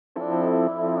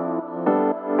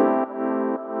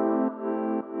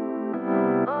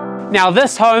Now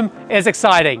this home is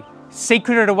exciting,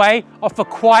 secreted away off a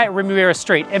quiet Remuera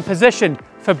street and positioned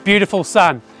for beautiful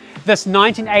sun. This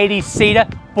 1980s cedar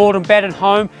board and battered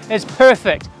home is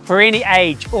perfect for any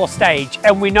age or stage,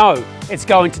 and we know it's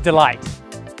going to delight.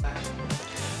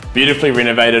 Beautifully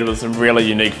renovated with some really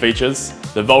unique features,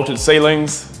 the vaulted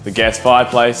ceilings, the gas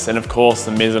fireplace, and of course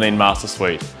the mezzanine master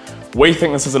suite. We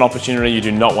think this is an opportunity you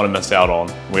do not want to miss out on.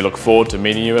 We look forward to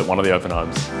meeting you at one of the open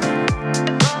homes.